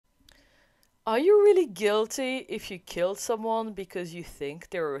Are you really guilty if you killed someone because you think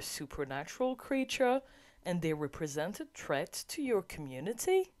they're a supernatural creature and they represent a threat to your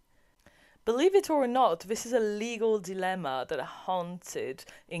community? Believe it or not, this is a legal dilemma that haunted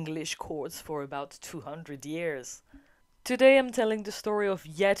English courts for about 200 years. Today I'm telling the story of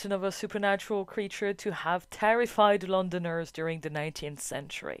yet another supernatural creature to have terrified Londoners during the 19th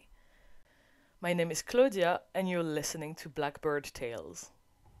century. My name is Claudia, and you're listening to Blackbird Tales.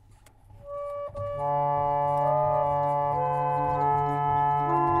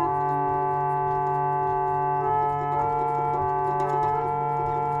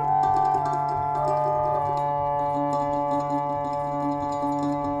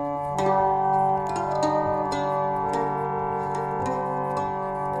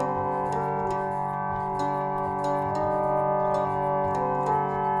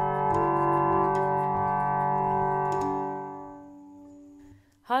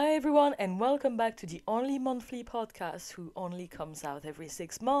 Hi everyone, and welcome back to the only monthly podcast who only comes out every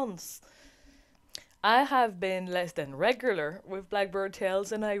 6 months. I have been less than regular with Blackbird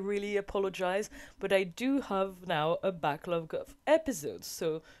Tales, and I really apologize, but I do have now a backlog of episodes,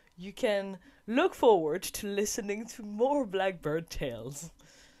 so you can look forward to listening to more Blackbird Tales.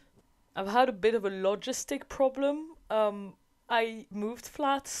 I've had a bit of a logistic problem. I moved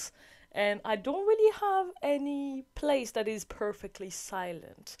flats and I don't really have any place that is perfectly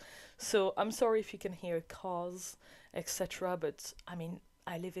silent. So I'm sorry if you can hear cars, etc. But I mean,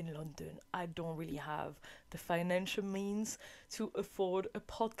 I live in London. I don't really have the financial means to afford a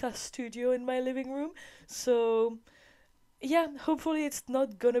podcast studio in my living room. So yeah, hopefully it's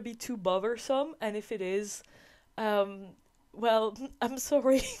not gonna be too bothersome. And if it is, well, I'm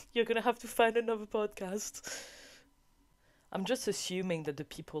sorry. You're gonna have to find another podcast. I'm just assuming that the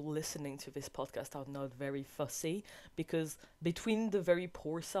people listening to this podcast are not very fussy, because between the very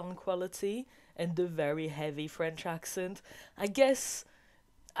poor sound quality and the very heavy French accent, I guess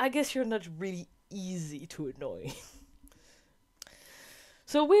you're not really easy to annoy.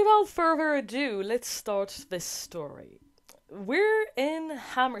 So without further ado, let's start this story. We're in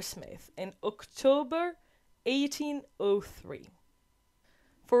Hammersmith in October 1803.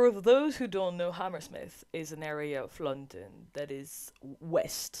 For those who don't know, Hammersmith is an area of London that is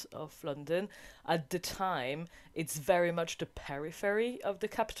west of London. At the time, it's very much the periphery of the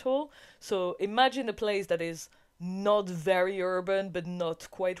capital. So imagine a place that is not very urban, but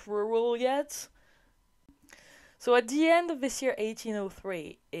not quite rural yet. So at the end of this year,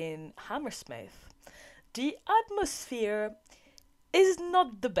 1803, in Hammersmith, the atmosphere is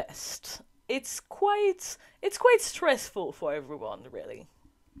not the best. It's quite stressful for everyone, really.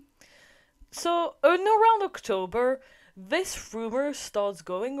 So, around October, this rumor starts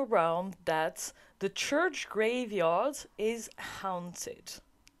going around that the church graveyard is haunted.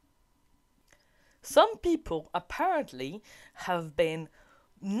 Some people apparently have been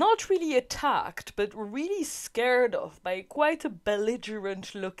not really attacked, but really scared off by quite a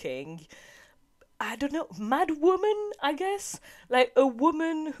belligerent looking, I don't know, mad woman, I guess? Like a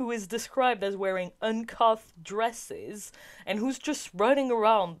woman who is described as wearing uncouth dresses and who's just running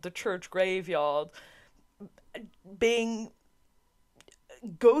around the church graveyard being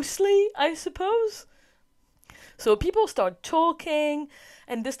ghostly, I suppose. So people start talking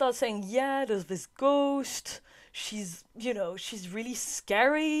and they start saying, yeah, there's this ghost. She's really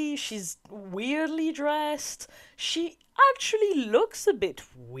scary. She's weirdly dressed. She actually looks a bit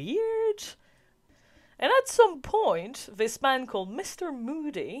weird. And at some point, this man called Mr.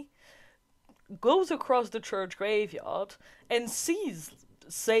 Moody goes across the church graveyard and sees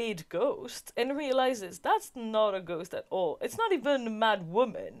said ghost and realizes that's not a ghost at all. It's not even a mad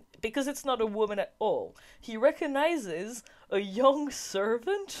woman, because it's not a woman at all. He recognizes a young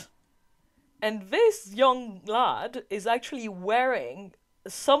servant, and this young lad is actually wearing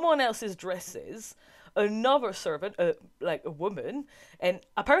someone else's dresses, another servant, like a woman, and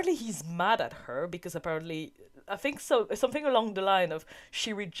apparently he's mad at her because apparently, I think so, something along the line of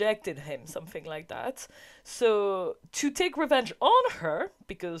she rejected him, something like that. So to take revenge on her,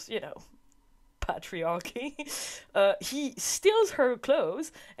 because patriarchy, he steals her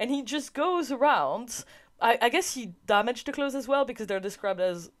clothes and he just goes around. I guess he damaged the clothes as well because they're described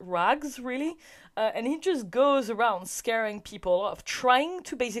as rags, really. And he just goes around scaring people off, trying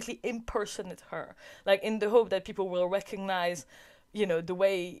to basically impersonate her, like in the hope that people will recognize, the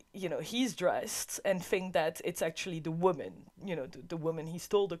way, he's dressed and think that it's actually the woman, the woman he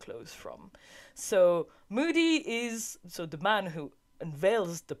stole the clothes from. So Moody is, the man who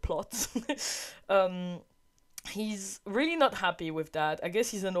unveils the plot, he's really not happy with that. I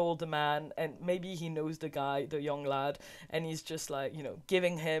guess he's an older man and maybe he knows the guy, the young lad, and he's just like,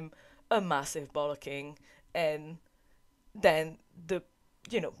 giving him a massive bollocking, and then the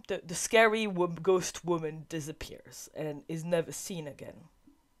scary ghost woman disappears and is never seen again.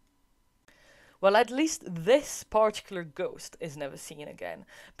 Well, at least this particular ghost is never seen again,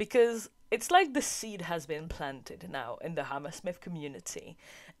 because it's like the seed has been planted now in the Hammersmith community,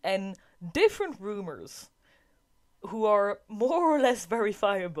 and different rumors, who are more or less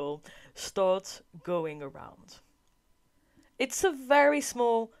verifiable, start going around. It's a very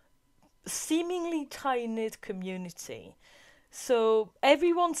small, seemingly tight-knit community, so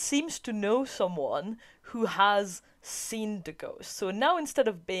everyone seems to know someone who has seen the ghost. So now, instead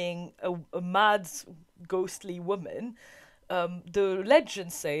of being a mad, ghostly woman, the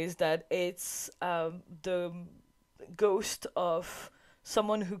legend says that it's the ghost of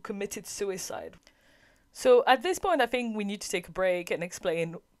someone who committed suicide. So at this point, I think we need to take a break and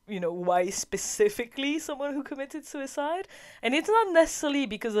explain, why specifically someone who committed suicide. And it's not necessarily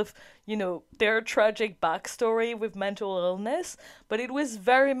because of, their tragic backstory with mental illness, but it was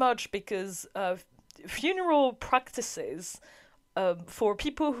very much because of funeral practices for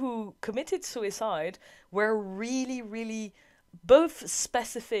people who committed suicide were really, really both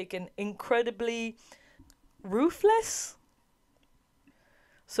specific and incredibly ruthless.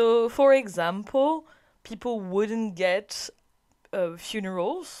 So, for example, people wouldn't get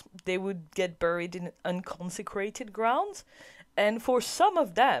funerals, they would get buried in unconsecrated ground. And for some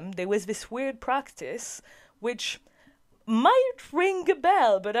of them, there was this weird practice which might ring a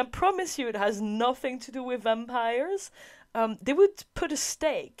bell, but I promise you it has nothing to do with vampires. They would put a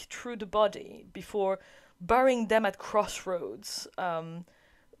stake through the body before burying them at crossroads. Like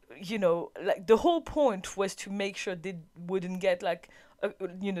the whole point was to make sure they wouldn't get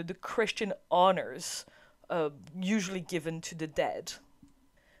the Christian honors usually given to the dead,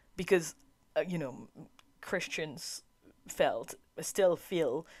 because Christians still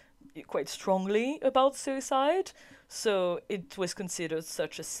feel quite strongly about suicide, so it was considered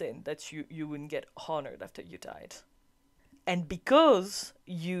such a sin that you wouldn't get honored after you died. And because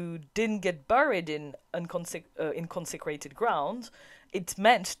you didn't get buried in consecrated ground, it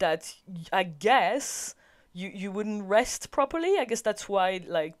meant that, I guess, you wouldn't rest properly. I guess that's why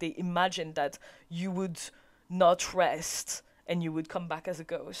they imagined that you would not rest and you would come back as a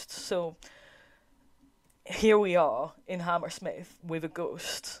ghost. So here we are in Hammersmith with a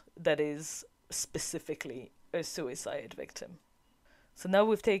ghost that is specifically a suicide victim. So now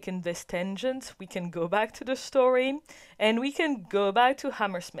we've taken this tangent, we can go back to the story, and we can go back to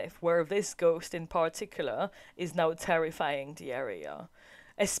Hammersmith, where this ghost in particular is now terrifying the area.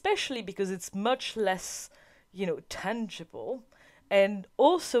 Especially because it's much less, tangible, and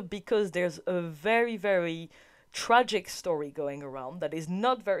also because there's a very, very tragic story going around that is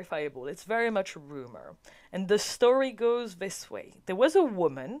not verifiable. It's very much a rumor. And the story goes this way. There was a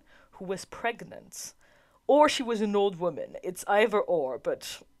woman who was pregnant, or she was an old woman. It's either or,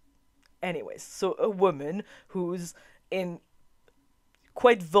 but anyways, so a woman who's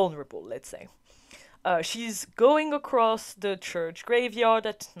quite vulnerable, let's say. She's going across the church graveyard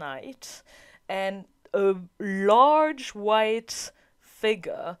at night, and a large white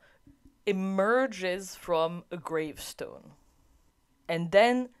figure emerges from a gravestone and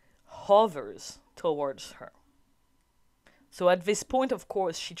then hovers towards her. So at this point, of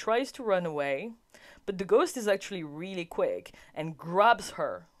course, she tries to run away, but the ghost is actually really quick and grabs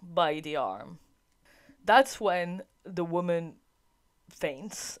her by the arm. That's when the woman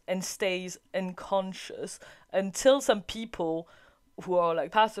faints and stays unconscious until some people who are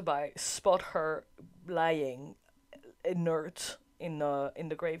passerby spot her lying inert in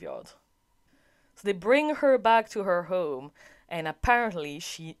the graveyard. So they bring her back to her home, and apparently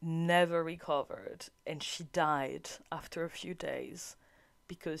she never recovered, and she died after a few days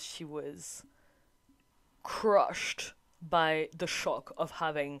because she was crushed by the shock of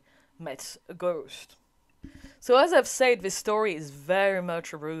having met a ghost. So as I've said, this story is very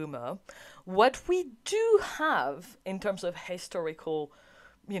much a rumor. What we do have in terms of historical,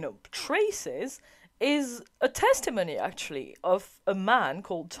 traces is a testimony, actually, of a man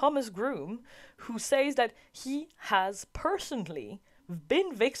called Thomas Groom, who says that he has personally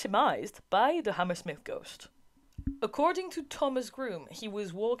been victimized by the Hammersmith Ghost. According to Thomas Groom, he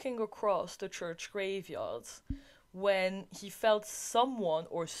was walking across the church graveyards when he felt someone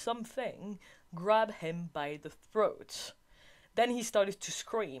or something grab him by the throat. Then he started to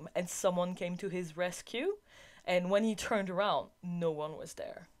scream, and someone came to his rescue, and when he turned around, no one was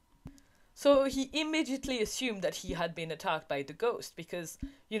there. So he immediately assumed that he had been attacked by the ghost because,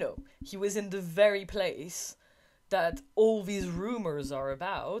 he was in the very place that all these rumors are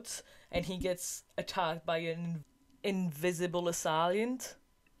about, and he gets attacked by an invisible assailant.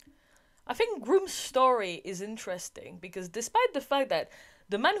 I think Groom's story is interesting because despite the fact that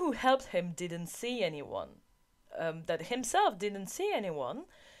the man who helped him didn't see anyone, that himself didn't see anyone,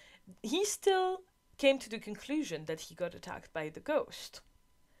 he still came to the conclusion that he got attacked by the ghost.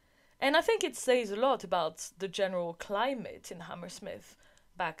 And I think it says a lot about the general climate in Hammersmith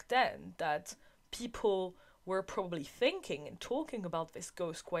back then, that people were probably thinking and talking about this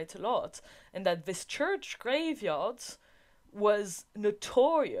ghost quite a lot, and that this church graveyard was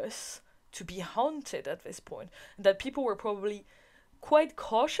notorious to be haunted at this point, and that people were probably quite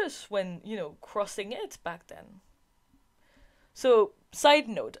cautious when, crossing it back then. So, side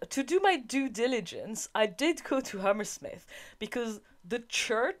note, to do my due diligence, I did go to Hammersmith because the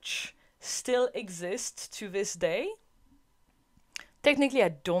church still exists to this day. Technically, I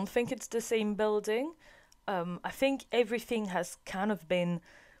don't think it's the same building. I think everything has kind of been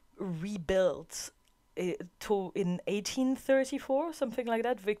rebuilt in 1834, something like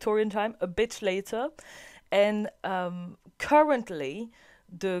that, Victorian time, a bit later. And currently,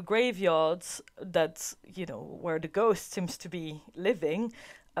 the graveyards that, where the ghost seems to be living,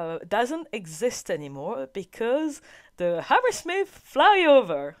 doesn't exist anymore because the Hammersmith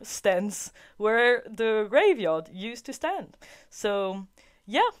flyover stands where the graveyard used to stand. So,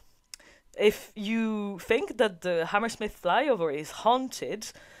 yeah, if you think that the Hammersmith flyover is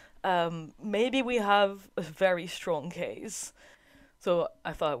haunted, maybe we have a very strong case. So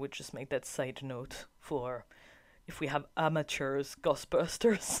I thought I would just make that side note for if we have amateurs,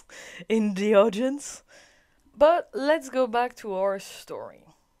 ghostbusters in the audience. But let's go back to our story.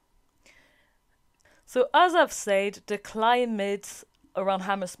 So as I've said, the climate around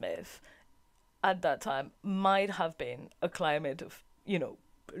Hammersmith at that time might have been a climate of,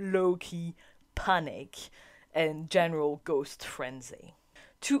 low-key panic and general ghost frenzy.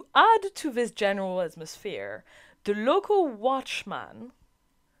 To add to this general atmosphere, the local watchman,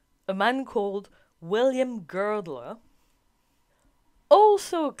 a man called William Girdler,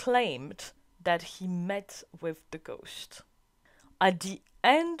 also claimed that he met with the ghost. At the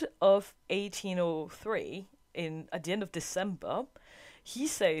end of 1803, at the end of December, he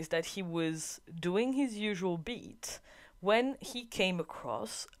says that he was doing his usual beat when he came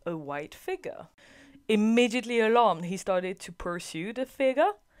across a white figure. Immediately alarmed, he started to pursue the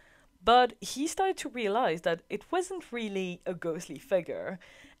figure, but he started to realize that it wasn't really a ghostly figure,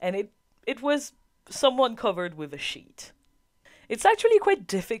 and it was someone covered with a sheet. It's actually quite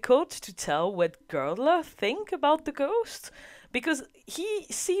difficult to tell what Girdler think about the ghost, because he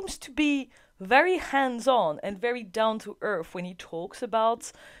seems to be very hands-on and very down-to-earth when he talks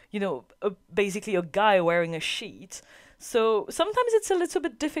about, basically a guy wearing a sheet. So sometimes it's a little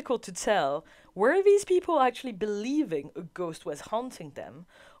bit difficult to tell, were these people actually believing a ghost was haunting them,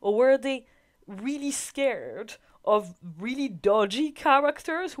 or were they really scared of really dodgy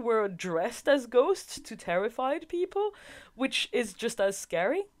characters who were dressed as ghosts to terrified people, which is just as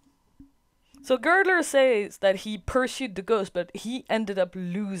scary? So Girdler says that he pursued the ghost, but he ended up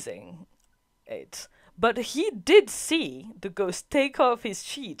losing it. But he did see the ghost take off his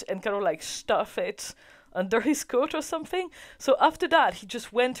sheet and kind of stuff it under his coat or something. So after that, he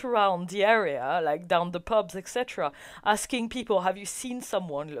just went around the area, down the pubs, etc., asking people, have you seen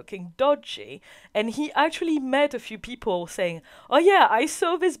someone looking dodgy? And he actually met a few people saying, oh yeah, I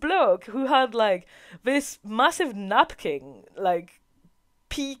saw this bloke who had this massive napkin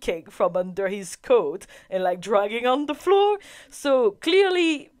peeking from under his coat and dragging on the floor. So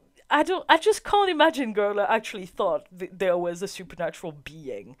clearly, I just can't imagine Girdler actually thought there was a supernatural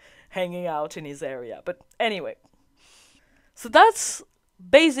being hanging out in his area. But anyway, so that's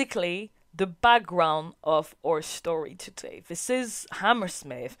basically the background of our story today. This is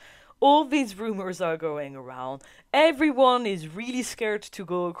Hammersmith. All these rumors are going around. Everyone is really scared to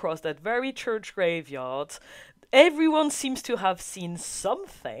go across that very church graveyard. Everyone seems to have seen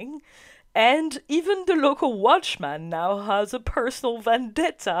something. And even the local watchman now has a personal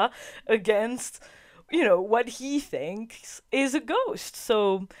vendetta against, what he thinks is a ghost.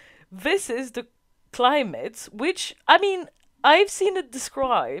 So this is the climate, which, I've seen it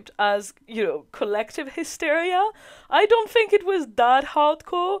described as, collective hysteria. I don't think it was that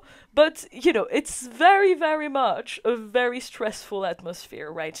hardcore, but, it's very, very much a very stressful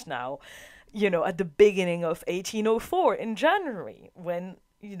atmosphere right now. At the beginning of 1804 in January, when,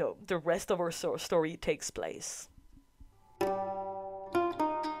 the rest of our story takes place.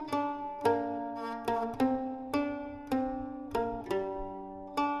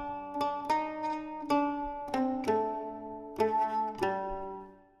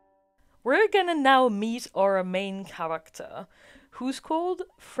 We're gonna now meet our main character, who's called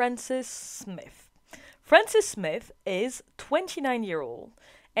Francis Smith. Francis Smith is 29-year-old,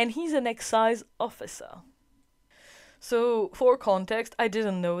 and he's an excise officer. So, for context, I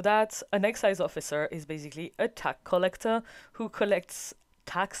didn't know that an excise officer is basically a tax collector who collects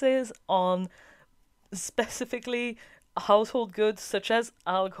taxes on specifically household goods such as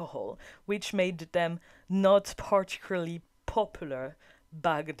alcohol, which made them not particularly popular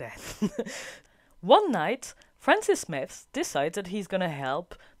back then. One night, Francis Smith decides that he's gonna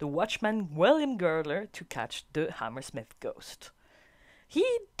help the watchman William Girdler to catch the Hammersmith Ghost. He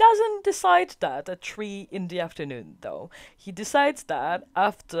doesn't decide that at 3 in the afternoon, though. He decides that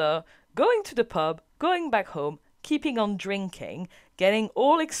after going to the pub, going back home, keeping on drinking, getting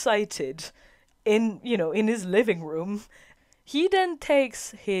all excited in his living room, he then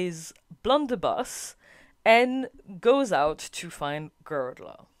takes his blunderbuss and goes out to find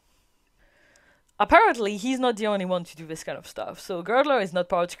Girdler. Apparently, he's not the only one to do this kind of stuff, so Girdler is not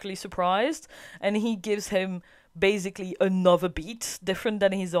particularly surprised, and he gives him basically another beat different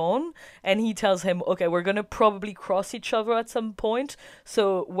than his own, and he tells him, okay, we're gonna probably cross each other at some point,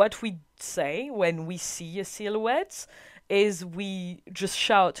 so what we say when we see a silhouette is we just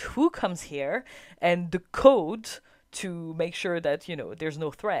shout who comes here, and the code to make sure that there's no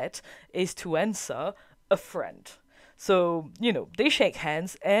threat is to answer a friend. So they shake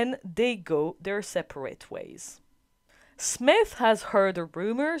hands and they go their separate ways. Smith has heard a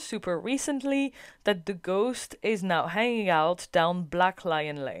rumor super recently that the ghost is now hanging out down Black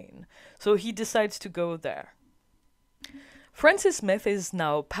Lion Lane, so he decides to go there. Francis Smith is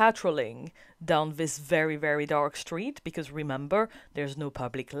now patrolling down this very, very dark street because remember, there's no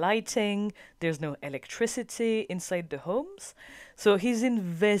public lighting, there's no electricity inside the homes. So he's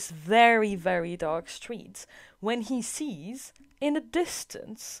in this very, very dark street when he sees in the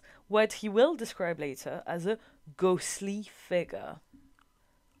distance what he will describe later as a ghostly figure.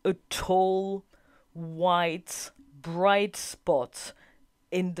 A tall, white, bright spot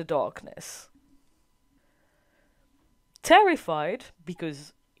in the darkness. Terrified,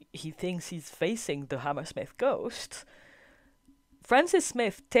 because he thinks he's facing the Hammersmith Ghost, Francis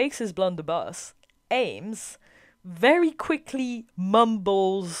Smith takes his blunderbuss, aims, very quickly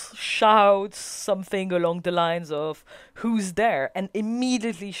mumbles, shouts something along the lines of, "Who's there?" and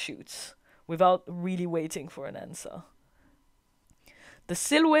immediately shoots, without really waiting for an answer. The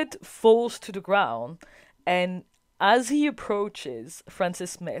silhouette falls to the ground, and as he approaches,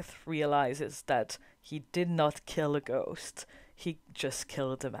 Francis Smith realizes that he did not kill a ghost, he just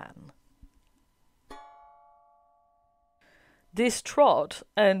killed a man. Distraught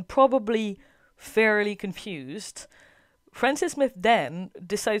and probably fairly confused, Francis Smith then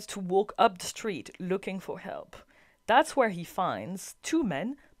decides to walk up the street looking for help. That's where he finds two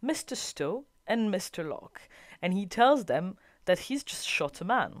men, Mr. Stowe and Mr. Locke, and he tells them that he's just shot a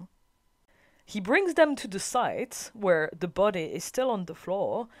man. He brings them to the site where the body is still on the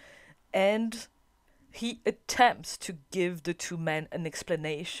floor, and he attempts to give the two men an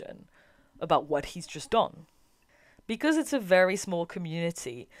explanation about what he's just done. Because it's a very small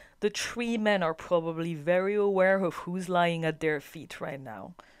community, the three men are probably very aware of who's lying at their feet right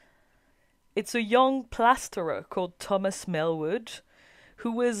now. It's a young plasterer called Thomas Melwood,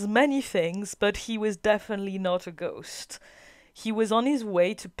 who was many things, but he was definitely not a ghost. He was on his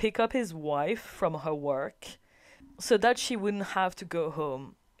way to pick up his wife from her work, so that she wouldn't have to go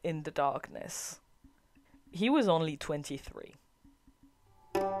home in the darkness. He was only 23.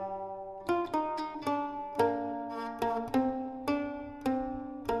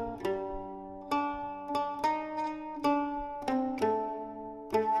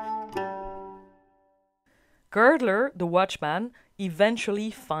 Girdler, the watchman,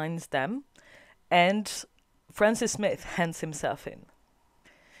 eventually finds them, and Francis Smith hands himself in.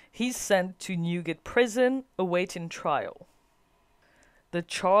 He's sent to Newgate Prison, awaiting trial. The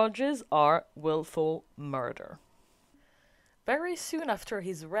charges are willful murder. Very soon after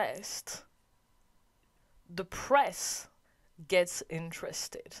his arrest, the press gets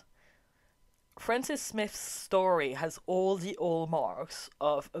interested. Francis Smith's story has all the hallmarks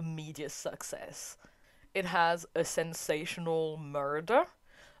of a media success. It has a sensational murder,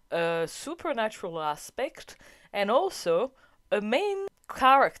 a supernatural aspect, and also a main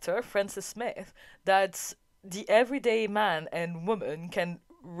character, Francis Smith, that the everyday man and woman can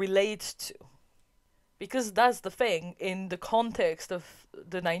relate to. Because that's the thing, in the context of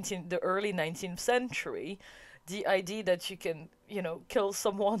the early 19th century, the idea that you can, kill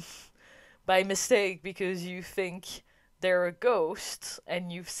someone by mistake because you think they're a ghost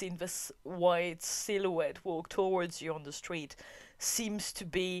and you've seen this white silhouette walk towards you on the street seems to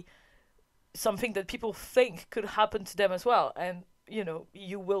be something that people think could happen to them as well. And,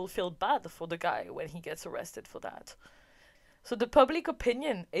 you will feel bad for the guy when he gets arrested for that. So the public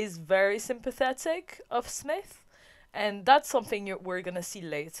opinion is very sympathetic of Smith, and that's something we're gonna see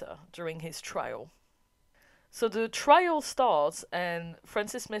later during his trial. So the trial starts, and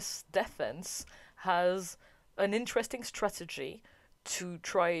Francis Smith's defense has an interesting strategy to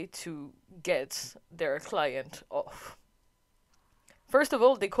try to get their client off. First of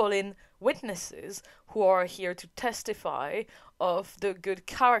all, they call in witnesses who are here to testify of the good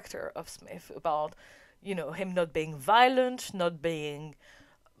character of Smith, about, him not being violent, not being,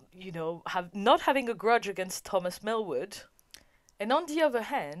 not having a grudge against Thomas Millwood. And on the other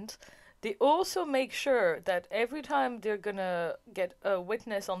hand, they also make sure that every time they're gonna get a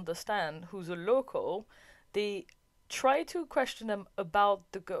witness on the stand who's a local, they try to question them about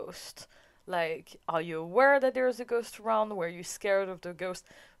the ghost. Like, are you aware that there's a ghost around? Were you scared of the ghost?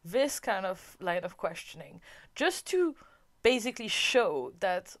 This kind of line of questioning. Just to basically show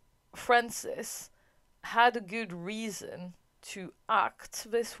that Francis had a good reason to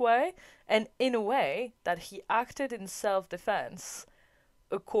act this way, and in a way that he acted in self-defense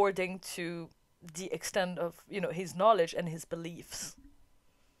according to the extent of, his knowledge and his beliefs.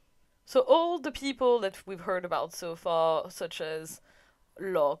 So all the people that we've heard about so far, such as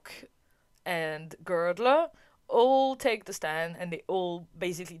Locke and Girdler, all take the stand, and they all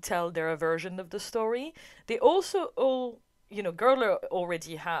basically tell their version of the story. They also all, Girdler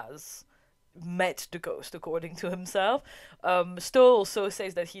already has met the ghost, according to himself. Stowe also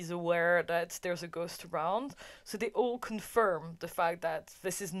says that he's aware that there's a ghost around. So they all confirm the fact that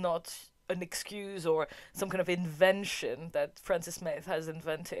this is not an excuse or some kind of invention that Francis Smith has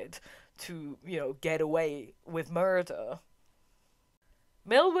invented to, get away with murder.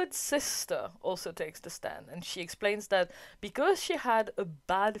 Millwood's sister also takes the stand, and she explains that because she had a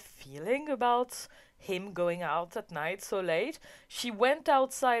bad feeling about him going out at night so late, she went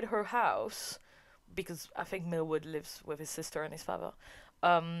outside her house, because I think Millwood lives with his sister and his father.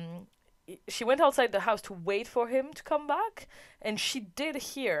 She went outside the house to wait for him to come back, and she did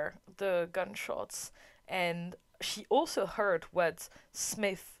hear the gunshots, and she also heard what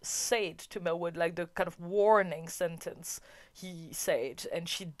Smith said to Millwood, like the kind of warning sentence he said, and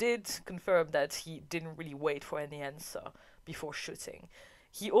she did confirm that he didn't really wait for any answer before shooting.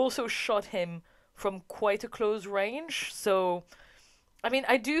 He also shot him from quite a close range, so I mean,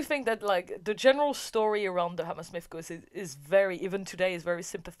 I do think that, like, the general story around the Hammersmith Ghost is very, even today, is very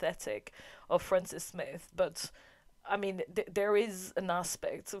sympathetic of Francis Smith, but I mean, there is an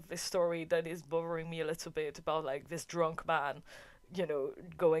aspect of this story that is bothering me a little bit, about, like, this drunk man,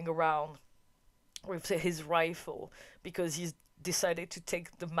 going around with his rifle because he's decided to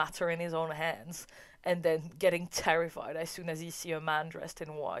take the matter in his own hands, and then getting terrified as soon as he sees a man dressed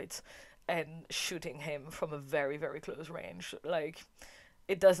in white and shooting him from a very, very close range. Like,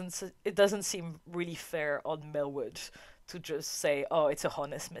 it doesn't seem really fair on Millwood to just say, oh, it's a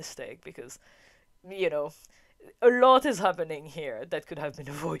honest mistake, because, a lot is happening here that could have been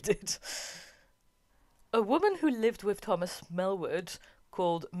avoided. A woman who lived with Thomas Millwood,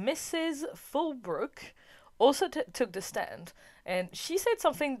 called Mrs. Fulbrook, also took the stand, and she said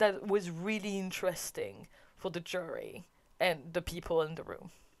something that was really interesting for the jury and the people in the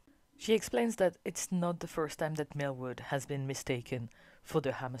room. She explains that it's not the first time that Millwood has been mistaken for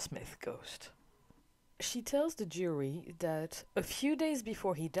the Hammersmith Ghost. She tells the jury that a few days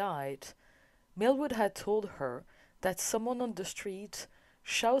before he died, Millwood had told her that someone on the street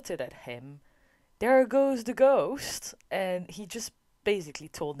shouted at him, "There goes the ghost," and he just basically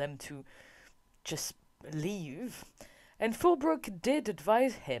told them to just leave. And Fulbrook did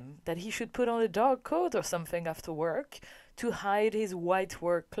advise him that he should put on a dark coat or something after work to hide his white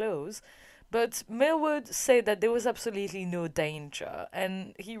work clothes, but Millwood said that there was absolutely no danger,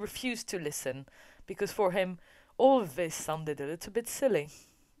 and he refused to listen, because for him all of this sounded a little bit silly.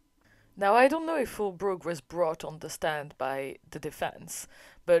 Now, I don't know if Fulbrook was brought on the stand by the defense,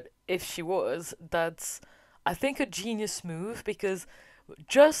 but if she was, that's, I think, a genius move, because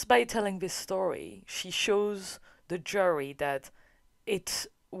just by telling this story, she shows the jury that it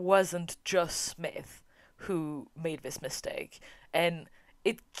wasn't just Smith who made this mistake, and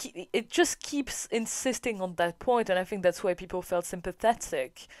it just keeps insisting on that point, and I think that's why people felt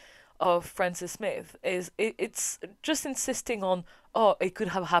sympathetic of Francis Smith. It's just insisting on, oh, it could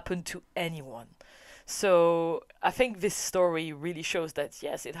have happened to anyone. So I think this story really shows that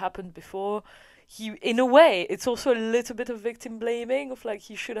yes, it happened before. He, in a way, it's also a little bit of victim blaming, of like,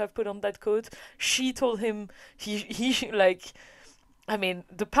 he should have put on that coat. She told him he should, like, I mean,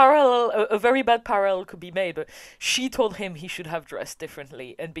 the parallel, a very bad parallel could be made, but she told him he should have dressed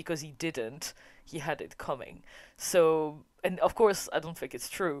differently, and because he didn't, he had it coming. So, and of course, I don't think it's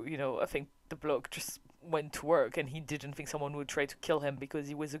true, I think the bloke just went to work and he didn't think someone would try to kill him because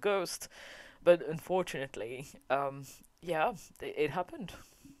he was a ghost. But unfortunately, yeah, it happened.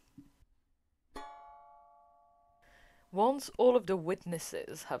 Once all of the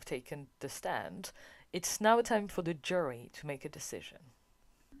witnesses have taken the stand, it's now time for the jury to make a decision.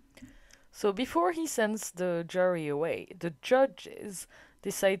 So before he sends the jury away, the judges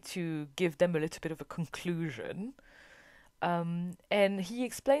decide to give them a little bit of a conclusion. And he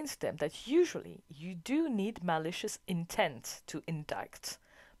explains to them that usually you do need malicious intent to indict,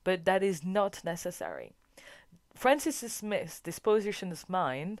 but that is not necessary. Francis Smith's disposition of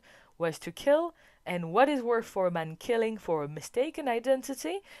mind was to kill, and what is worth for a man killing for a mistaken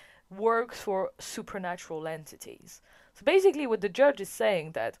identity works for supernatural entities. So basically, what the judge is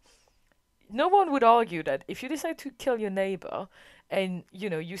saying that no one would argue that if you decide to kill your neighbor and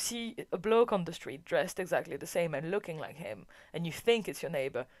you see a bloke on the street dressed exactly the same and looking like him and you think it's your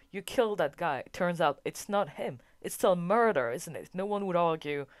neighbor, you kill that guy. Turns out it's not him. It's still murder, isn't it? No one would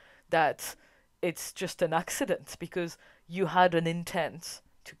argue that it's just an accident because you had an intent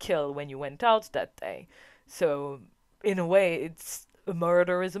to kill when you went out that day. So in a way, it's a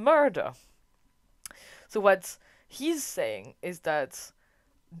murder is a murder. So what he's saying is that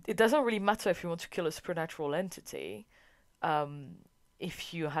it doesn't really matter if you want to kill a supernatural entity.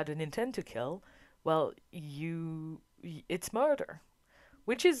 If you had an intent to kill, well, it's murder,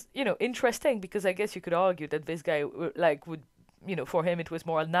 which is interesting because I guess you could argue that this guy would for him it was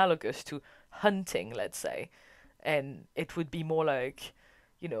more analogous to hunting, let's say, and it would be more like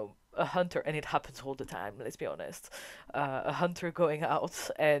a hunter, and it happens all the time, let's be honest, a hunter going out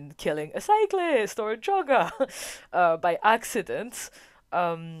and killing a cyclist or a jogger by accident.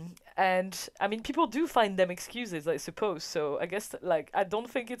 And I mean, people do find them excuses, I suppose. So I guess, I don't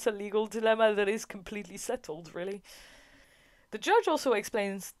think it's a legal dilemma that is completely settled, really. The judge also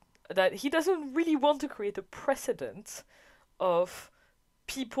explains that he doesn't really want to create a precedent of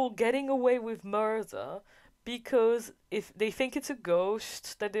people getting away with murder because if they think it's a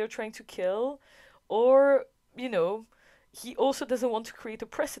ghost that they're trying to kill, or, he also doesn't want to create a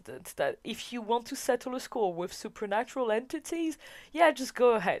precedent that if you want to settle a score with supernatural entities, yeah, just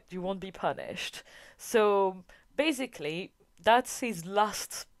go ahead. You won't be punished. So basically, that's his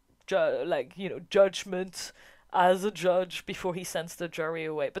last, judgment as a judge before he sends the jury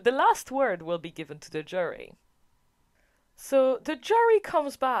away. But the last word will be given to the jury. So the jury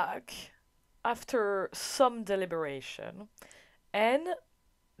comes back after some deliberation, and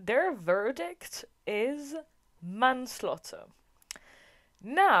their verdict is manslaughter.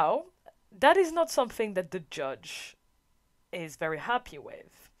 Now, that is not something that the judge is very happy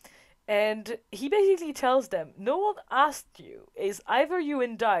with. And he basically tells them, no one asked you. Is either you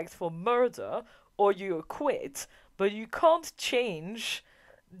indict for murder or you acquit, but you can't change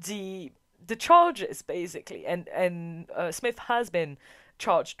the charges, basically. And Smith has been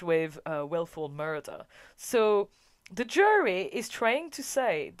charged with willful murder. So the jury is trying to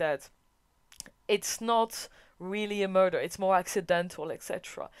say that it's not really a murder, it's more accidental,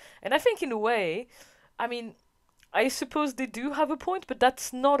 etc. And I think in a way, I mean, I suppose they do have a point, but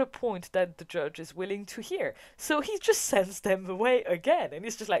that's not a point that the judge is willing to hear. So he just sends them away again, and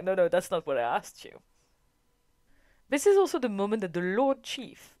he's just like, no, that's not what I asked you. This is also the moment that the Lord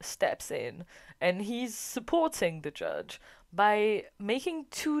Chief steps in, and he's supporting the judge by making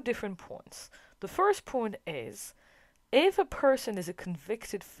two different points. The first point is, if a person is a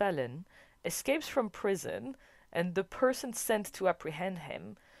convicted felon, escapes from prison, and the person sent to apprehend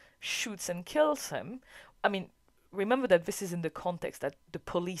him shoots and kills him, I mean, remember that this is in the context that the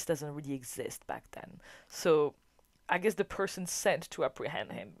police doesn't really exist back then. So I guess the person sent to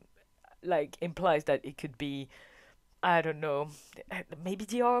apprehend him implies that it could be, I don't know, maybe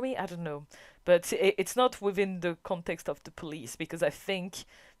the army, I don't know. But it's not within the context of the police, because I think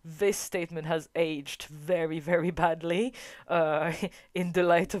this statement has aged very, very badly in the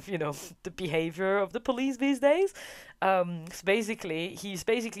light of, the behavior of the police these days. So basically, he's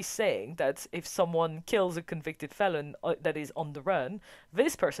basically saying that if someone kills a convicted felon that is on the run,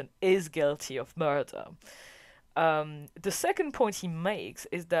 this person is guilty of murder. The second point he makes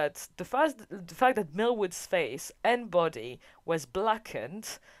is that the fact that Millwood's face and body was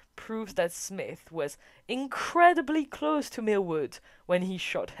blackened proves that Smith was incredibly close to Millwood when he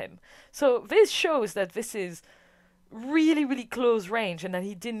shot him. So this shows that this is really, really close range and that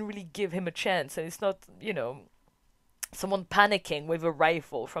he didn't really give him a chance, and it's not, someone panicking with a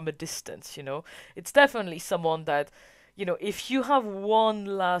rifle from a distance, It's definitely someone that, if you have one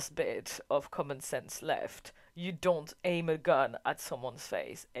last bit of common sense left, you don't aim a gun at someone's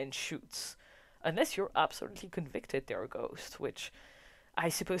face and shoot. Unless you're absolutely convicted they're a ghost, which I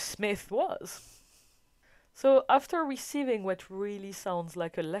suppose Smith was. So, after receiving what really sounds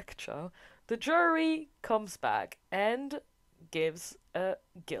like a lecture, the jury comes back and gives a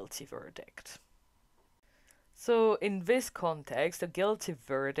guilty verdict. So, in this context, a guilty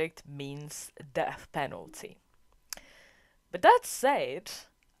verdict means death penalty. But that said,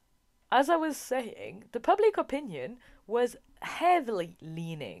 as I was saying, the public opinion was heavily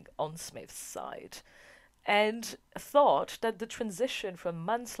leaning on Smith's side and thought that the transition from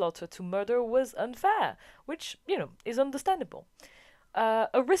manslaughter to murder was unfair, which, is understandable.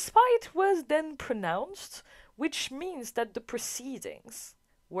 A respite was then pronounced, which means that the proceedings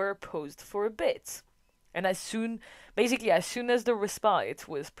were paused for a bit. And as soon as the respite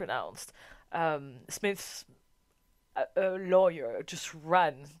was pronounced, Smith's lawyer just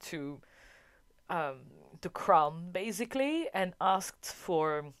ran to the crown, basically, and asked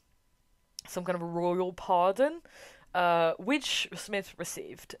for some kind of a royal pardon, which Smith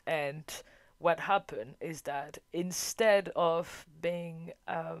received. And what happened is that instead of being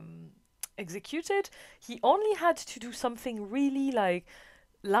executed, he only had to do something really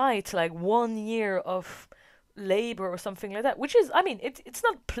light, like 1 year of labor or something like that. Which is, it's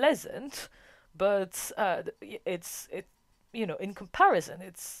not pleasant, but in comparison,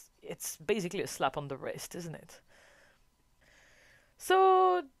 it's basically a slap on the wrist, isn't it?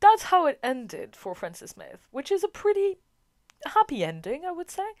 So that's how it ended for Francis Smith, which is a pretty happy ending, I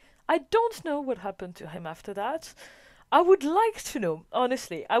would say. I don't know what happened to him after that. I would like to know,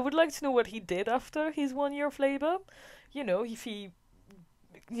 honestly, I would like to know what he did after his 1 year of labor. If he,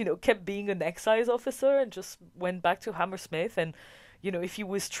 kept being an excise officer and just went back to Hammersmith, and, if he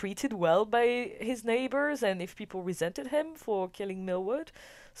was treated well by his neighbors and if people resented him for killing Millwood.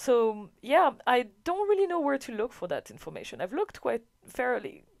 So, yeah, I don't really know where to look for that information. I've looked quite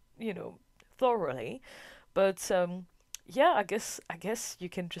fairly, thoroughly, but yeah, I guess you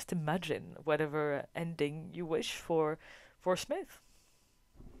can just imagine whatever ending you wish for Smith.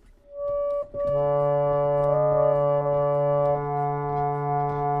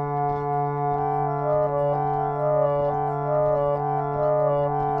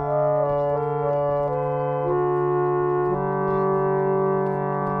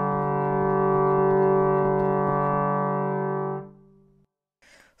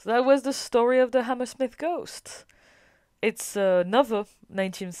 So that was the story of the Hammersmith Ghost. It's another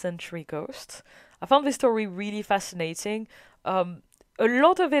 19th century ghost. I found this story really fascinating. A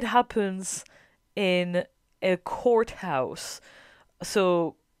lot of it happens in a courthouse.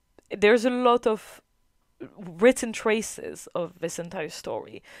 So there's a lot of written traces of this entire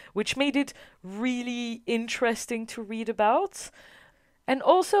story, which made it really interesting to read about. And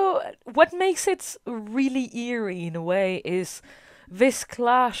also, what makes it really eerie in a way is this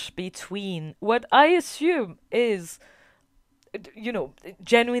clash between what I assume is,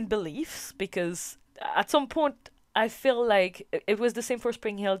 genuine beliefs, because at some point I feel like it was the same for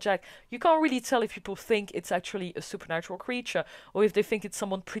Spring Hill Jack. You can't really tell if people think it's actually a supernatural creature or if they think it's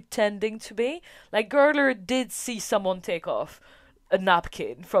someone pretending to be. Like, Girdler did see someone take off a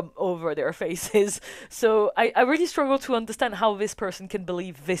napkin from over their faces. So I really struggle to understand how this person can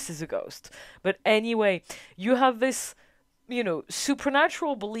believe this is a ghost. But anyway, you have this,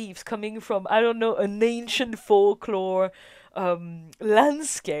 supernatural beliefs coming from, I don't know, an ancient folklore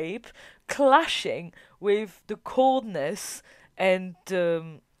landscape clashing with the coldness and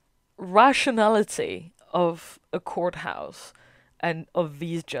rationality of a courthouse and of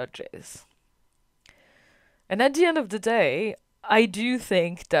these judges. And at the end of the day, I do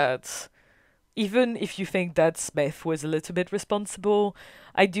think that even if you think that Smith was a little bit responsible,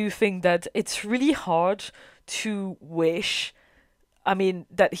 I do think that it's really hard to wish,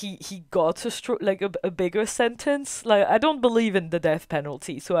 that he got a bigger sentence. Like, I don't believe in the death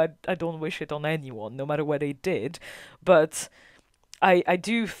penalty, so I don't wish it on anyone, no matter what they did. But I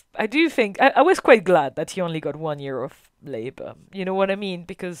do think I was quite glad that he only got 1 year of labor. You know what I mean?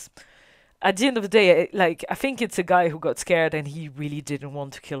 Because at the end of the day, I think it's a guy who got scared and he really didn't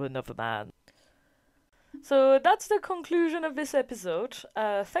want to kill another man. So that's the conclusion of this episode.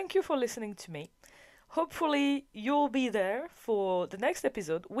 Thank you for listening to me. Hopefully you'll be there for the next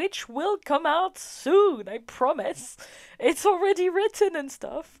episode, which will come out soon, I promise. It's already written and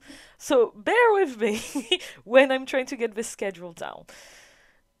stuff. So bear with me when I'm trying to get this schedule down.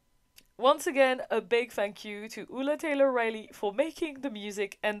 Once again, a big thank you to Taylor-Reilly for making the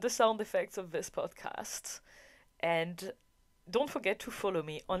music and the sound effects of this podcast. And don't forget to follow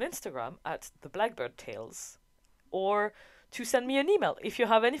me on Instagram at the Blackbird Tales, or to send me an email. If you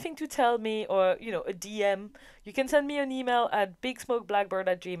have anything to tell me, or a DM, you can send me an email at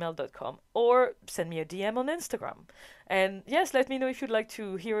bigsmokeblackbird@gmail.com, or send me a DM on Instagram. And yes, let me know if you'd like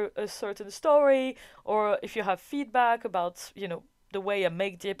to hear a certain story, or if you have feedback about the way I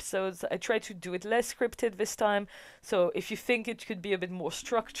make the episodes. I try to do it less scripted this time, so if you think it could be a bit more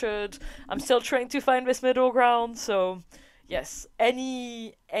structured, I'm still trying to find this middle ground. So yes,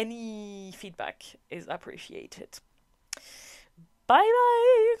 any feedback is appreciated. Bye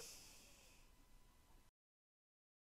bye.